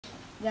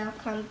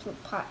Welcome to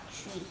part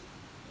 3.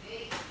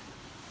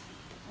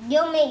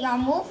 You make your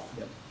move?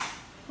 Yep.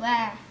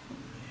 Where?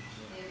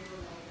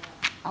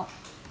 Oh.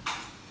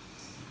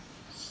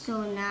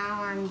 So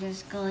now I'm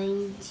just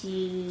going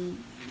to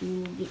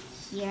move it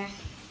here.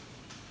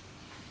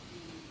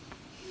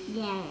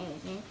 Yeah,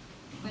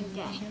 like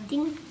that. I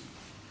think.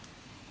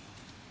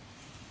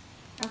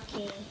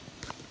 Okay.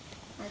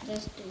 I'll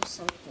just do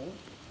something.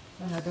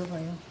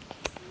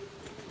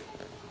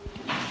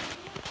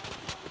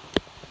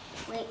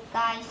 Wait,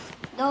 guys,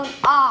 don't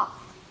off.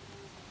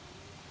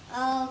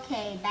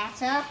 Okay,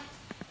 that's up.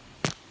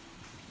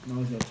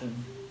 Now it's your turn.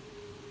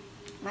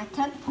 My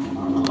turn.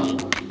 Okay.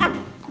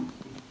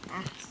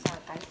 Sorry,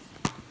 guys.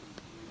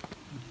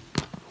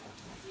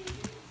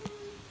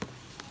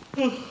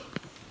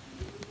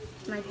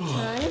 My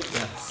turn.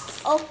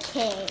 Yes.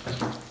 Okay.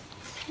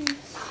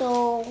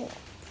 So,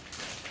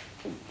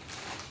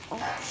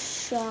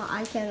 sure,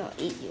 I cannot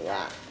eat you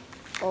up.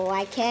 Oh,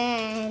 I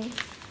can.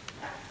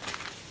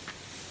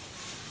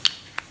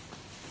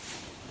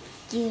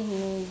 Give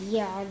me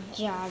your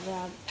jaw.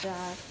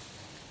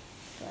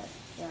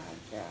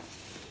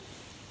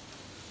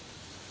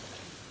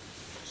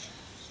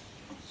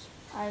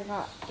 I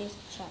got this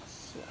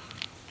chest here.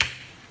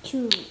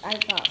 2. I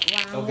got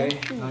 1. Okay,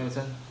 2. now your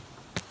turn.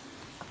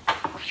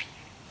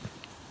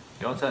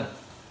 Your turn.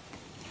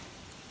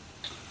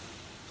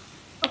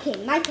 Okay,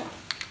 my turn.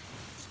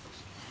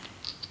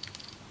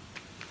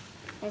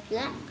 Like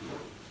that.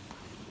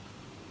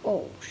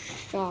 Oh,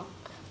 shock.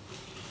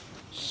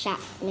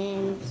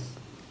 Sharpness.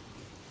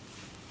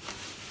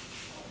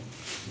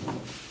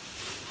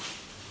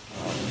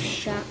 Oh,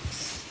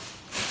 shucks.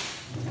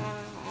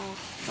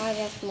 I'll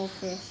just move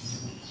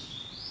this.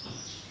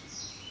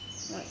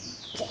 Like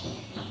that.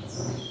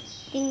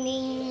 Ding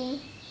ding.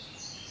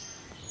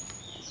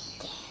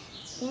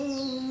 Ding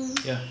ding.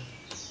 Yeah.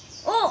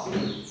 Oh!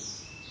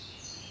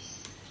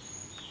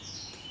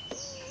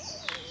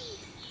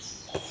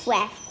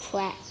 Quack,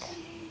 quack.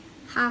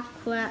 Half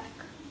quack.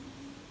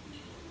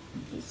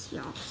 It's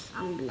yours.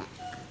 I'm black.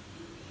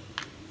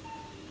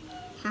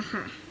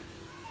 Haha.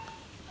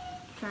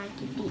 Try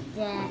to beat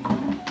that.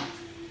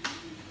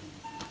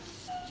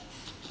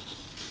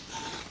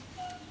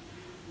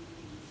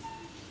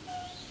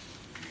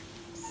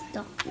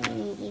 Stop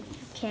me if you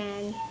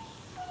can.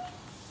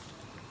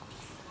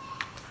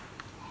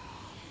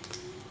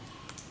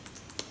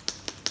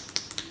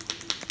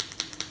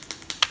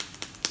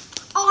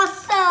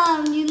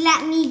 Awesome! You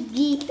let me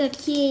beat the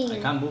king. I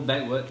can't move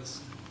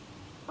backwards.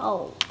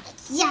 Oh,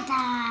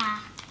 yada!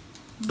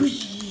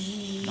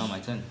 Now my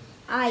turn.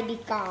 I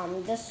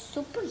become the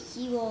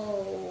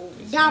superhero.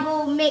 Yes,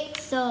 Double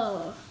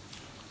mixer.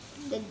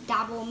 The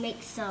double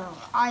mixer.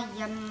 I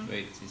am.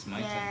 Wait, it's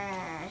my turn.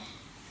 Yeah.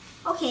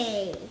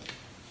 Okay.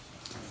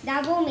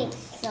 Double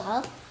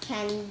mixer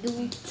can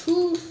do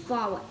 2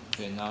 forward.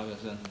 Okay, now your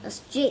turn. A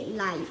straight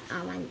line.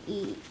 I want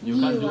E. You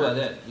can't do like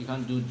that. You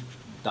can't do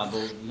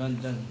double. You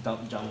can't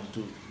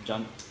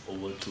jump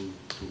over two.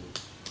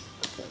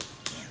 Okay.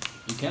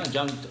 You cannot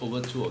jump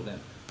over 2 of them.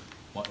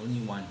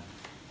 Only one.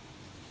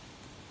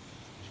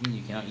 Which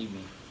means you cannot eat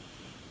me.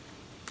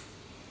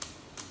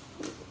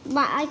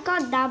 But I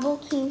got double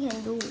king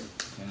can do.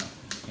 Cannot.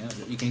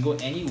 You can go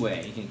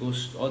anywhere. You can go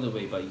all the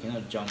way, but you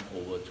cannot jump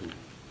over 2.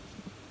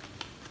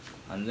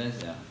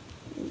 Unless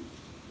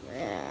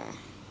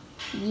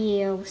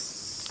You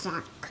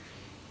suck.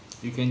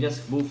 you can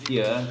just move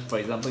here. For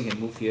example, you can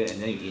move here and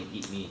then you can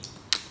eat me.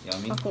 You know what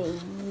I mean? Okay.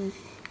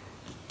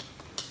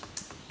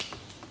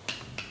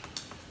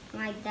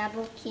 My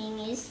double king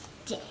is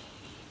dead.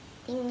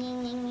 Ding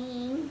ding ding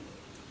ding.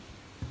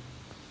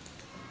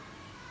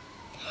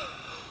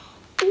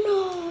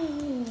 No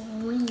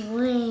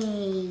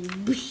way.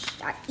 Bush,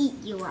 I eat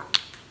you up.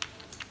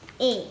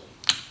 A.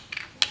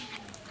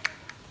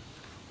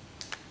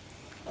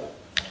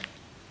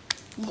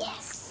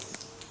 Yes.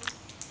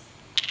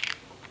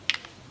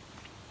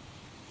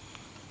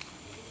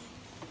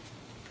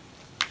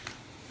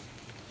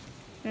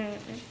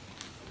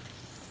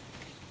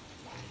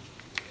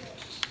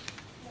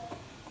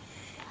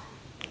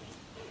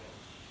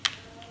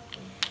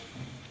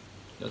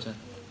 Your turn.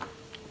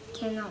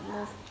 Cannot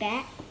move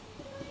back,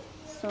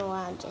 so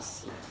I'll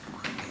just see.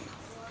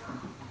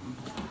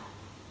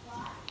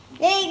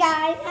 Hey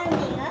guys, I'm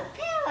being a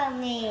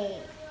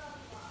pyramid.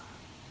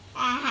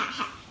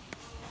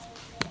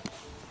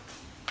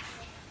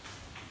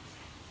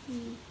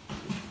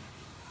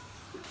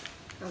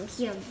 I'm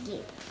here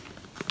again.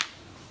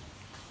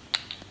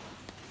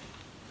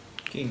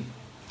 King.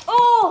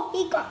 Oh,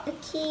 he got the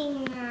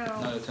king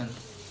now. Now your turn.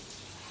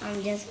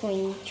 I'm just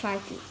going to try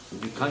to.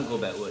 You can't go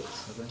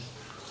backwards. Okay.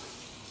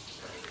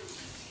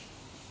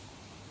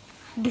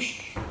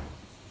 Bush.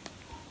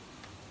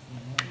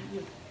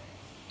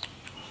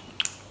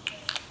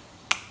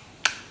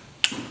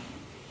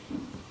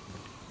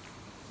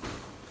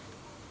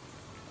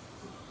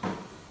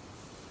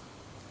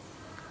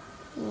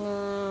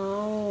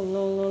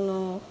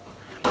 No.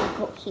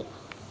 Go here.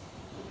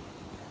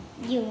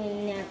 You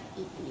will not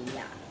eat me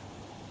up.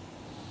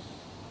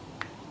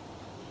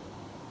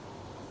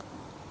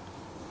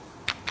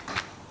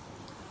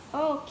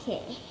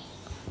 Okay.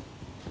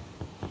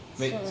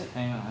 Wait, So-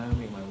 hang on, I will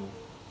make my move.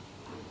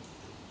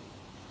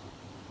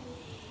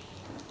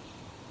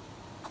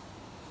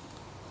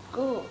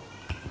 Good.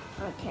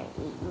 I can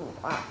eat you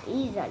up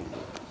easily.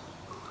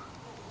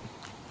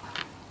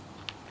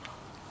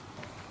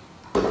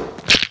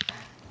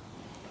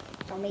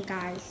 Sorry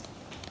guys.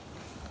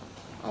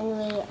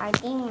 Anyway, I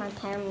think my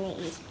family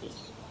is this.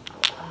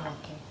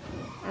 Okay.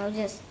 I'll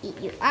just eat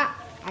you up.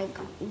 I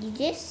got you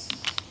this.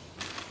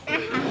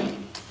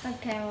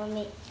 Okay, I'll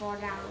make 4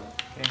 down.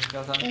 Okay,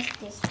 your turn.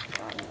 This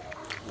one.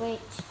 Wait,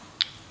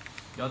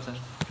 Your turn.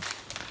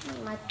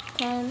 my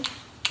turn.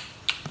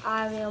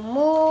 I will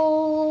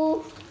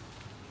move.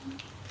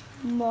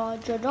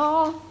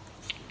 Majora.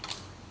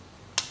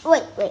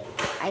 Wait.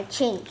 I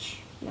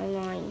change my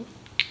mind.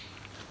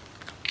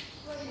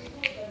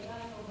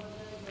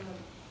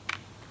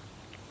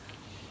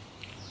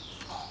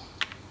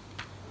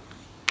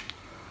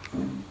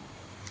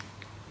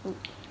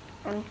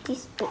 Empty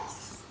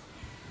space.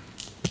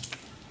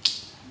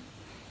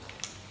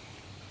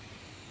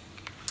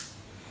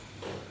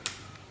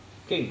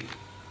 King.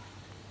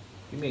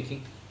 Give me a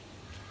king.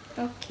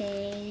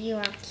 Okay, you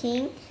are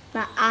king,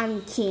 but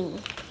I'm king.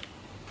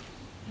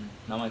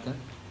 Now my turn.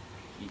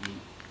 Eat.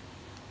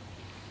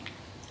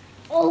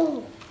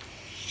 Oh,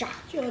 shot.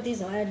 Sure, this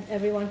one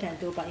everyone can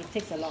do, but it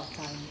takes a lot of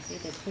time. See,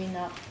 they clean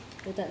up,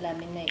 put that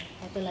laminate.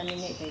 After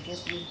laminate, they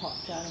just use hot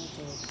gun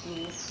to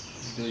glue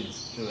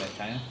Do like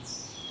China.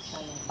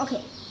 China.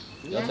 Okay,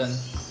 Your turn.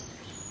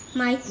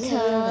 my Yeah,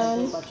 everyone can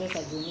do, turn. but just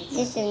a unique.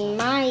 This is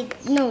my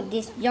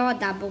this your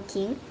double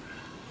king,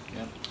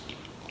 Yep.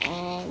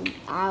 and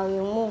I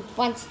will move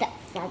 1 step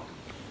forward.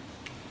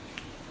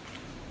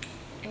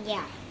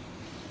 Yeah.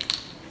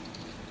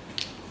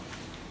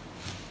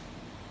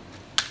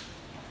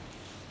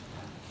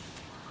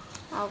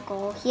 I'll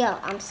go here.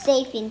 I'm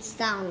safe in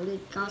sound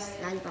because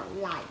I got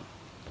light.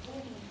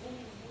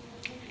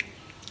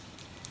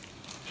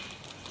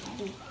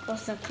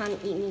 Because I can't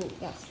eat me.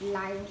 There's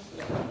light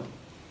here.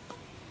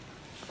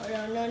 Oh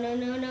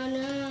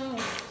no.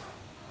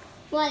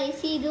 What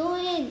is he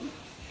doing?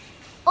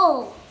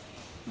 Oh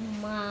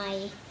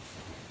my.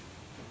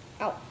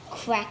 Oh,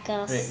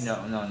 crackers. Wait, no.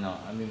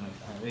 I mean,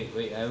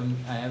 wait.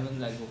 I haven't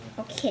let go.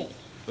 Okay.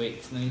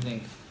 Wait, let me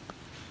think.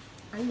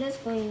 I'm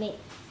just going to make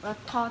a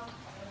thought.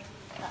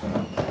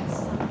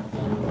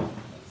 Something.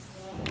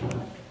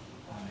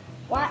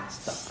 What?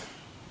 Stuck.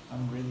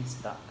 I'm really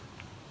stuck.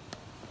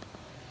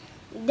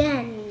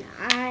 Then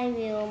I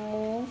will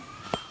move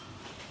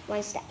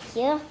 1 step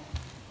here.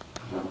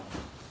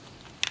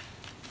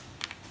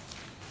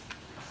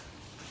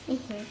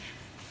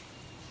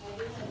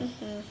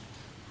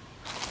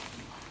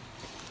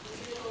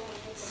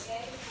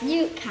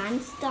 You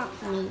can't stop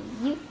me.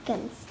 You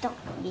can stop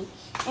me.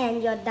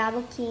 And your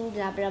double king,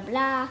 blah blah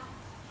blah.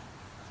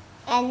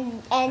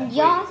 And Wait,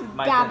 your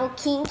my double turn.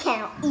 king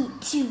can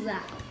eat too.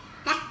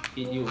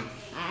 Eat you.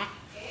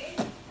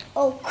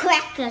 Oh,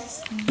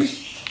 crackers!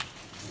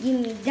 Give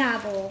me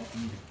double.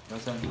 Your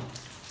turn.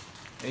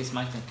 It's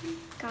my turn.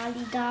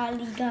 Golly.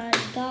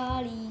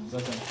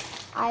 Your turn.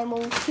 I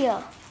move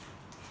here.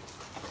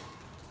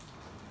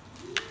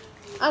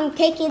 I'm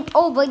taking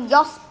over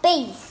your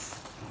space.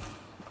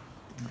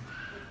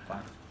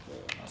 Fine.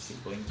 I'll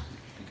keep going.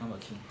 Become a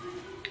king.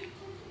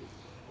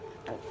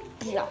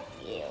 Block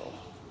you.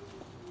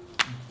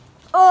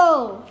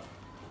 Oh,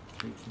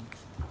 3 kings.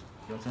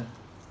 Your turn.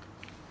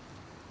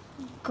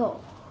 go.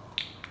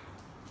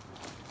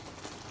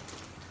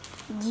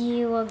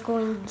 You are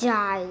going to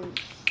die.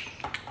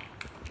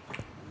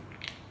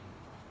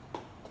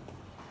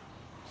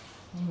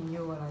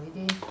 Nhiều rồi lại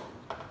đi.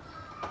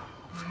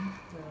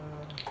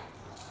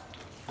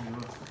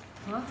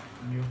 Hả?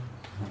 You.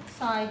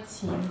 Sai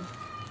錢。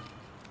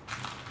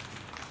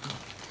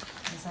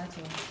唔嘥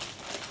錢。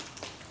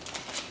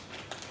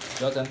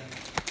 Your turn.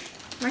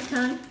 My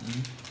turn.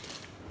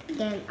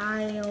 Then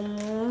I will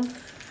move.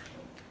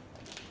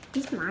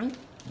 This mine.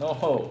 No.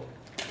 Oh,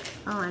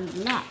 I'm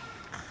black.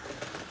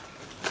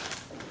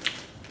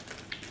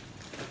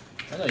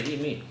 I know you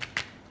eat me.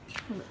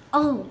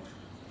 Oh,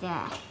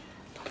 there.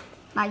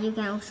 But you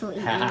can also eat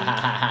me.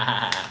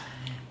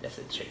 That's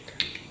a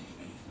trick.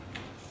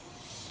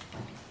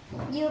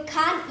 You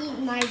can't eat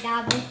my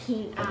double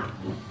king up.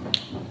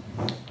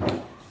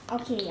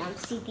 Okay, I'm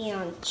sitting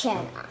on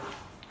chair now.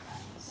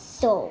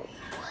 So,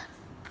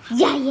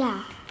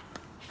 yeah.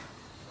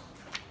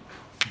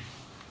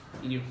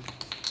 Eat you.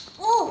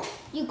 Oh,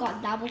 you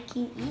got double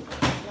king eat?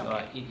 No,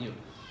 I eat you.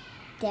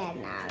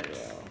 Then I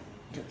will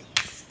do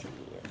this to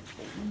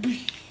you.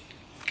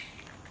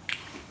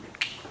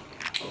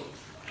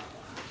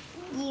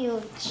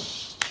 You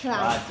try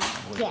What?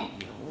 I will to get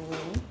eat you. me.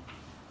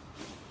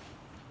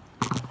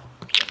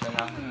 Your turn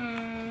now.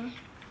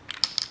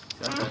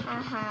 Your turn.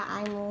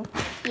 I move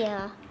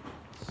here.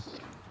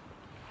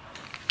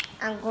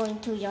 I'm going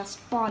to your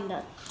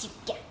spawner to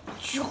get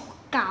your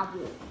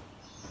gobble.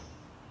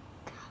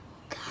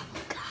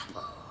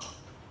 Gobble.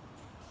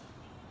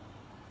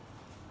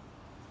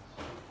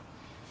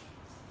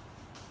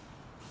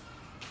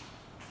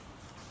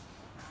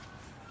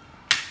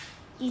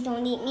 Please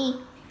don't eat me.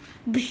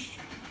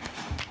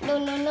 No,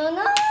 no, no,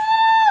 no!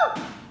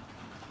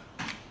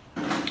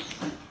 How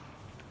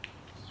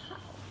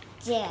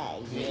dare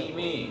You eat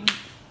me.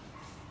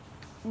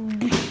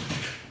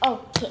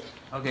 Okay.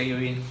 Okay, you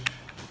win.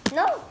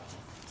 No.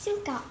 Still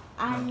got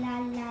la la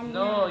la.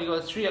 No, you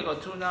got 3, I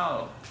got 2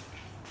 now.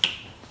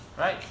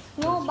 Right?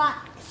 No, but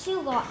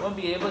still got. Won't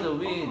be able to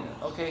win.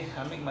 Okay,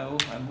 I make my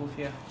move. I move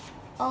here.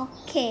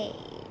 Okay.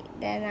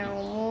 Then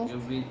I'll move. You'll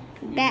be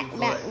Back,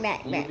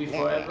 You'll be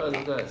forever,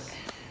 back. Lucas.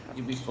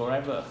 You'll be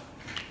forever.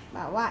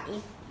 But what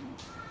if?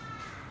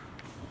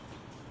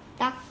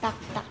 Duck, duck,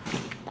 duck,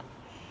 duck.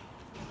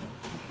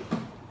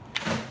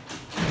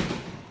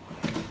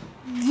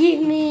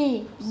 Give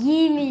me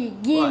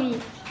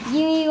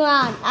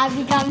one. I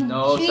become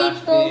No such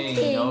triple thing.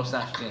 king. No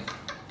such thing.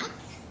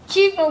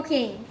 Triple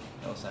king.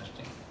 No such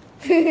thing.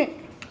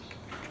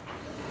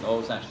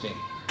 No such thing.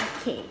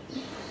 Okay.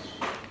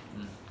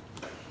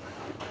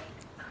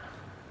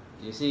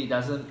 You see, it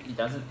doesn't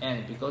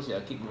end because I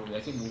keep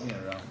moving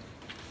around.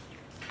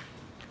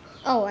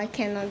 Oh, I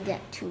cannot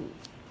get two.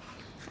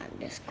 I'm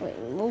just going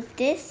to move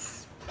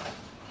this.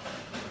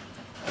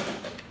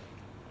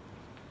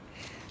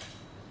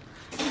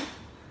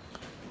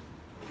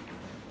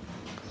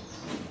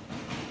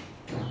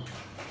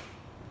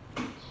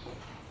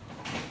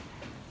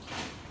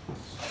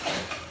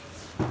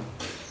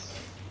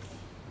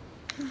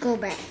 Go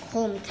back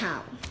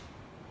hometown.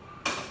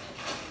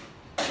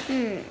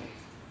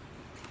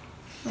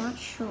 What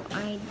should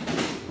I do?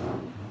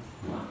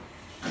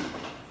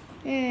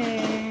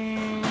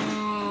 Yeah.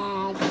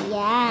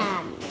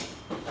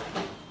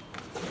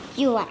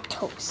 You are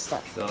toaster.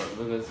 So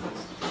Lucas,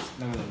 it's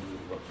not gonna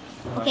work.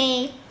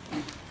 Okay.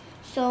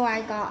 So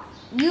I got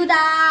you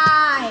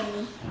die.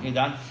 Okay,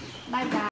 done. Bye bye.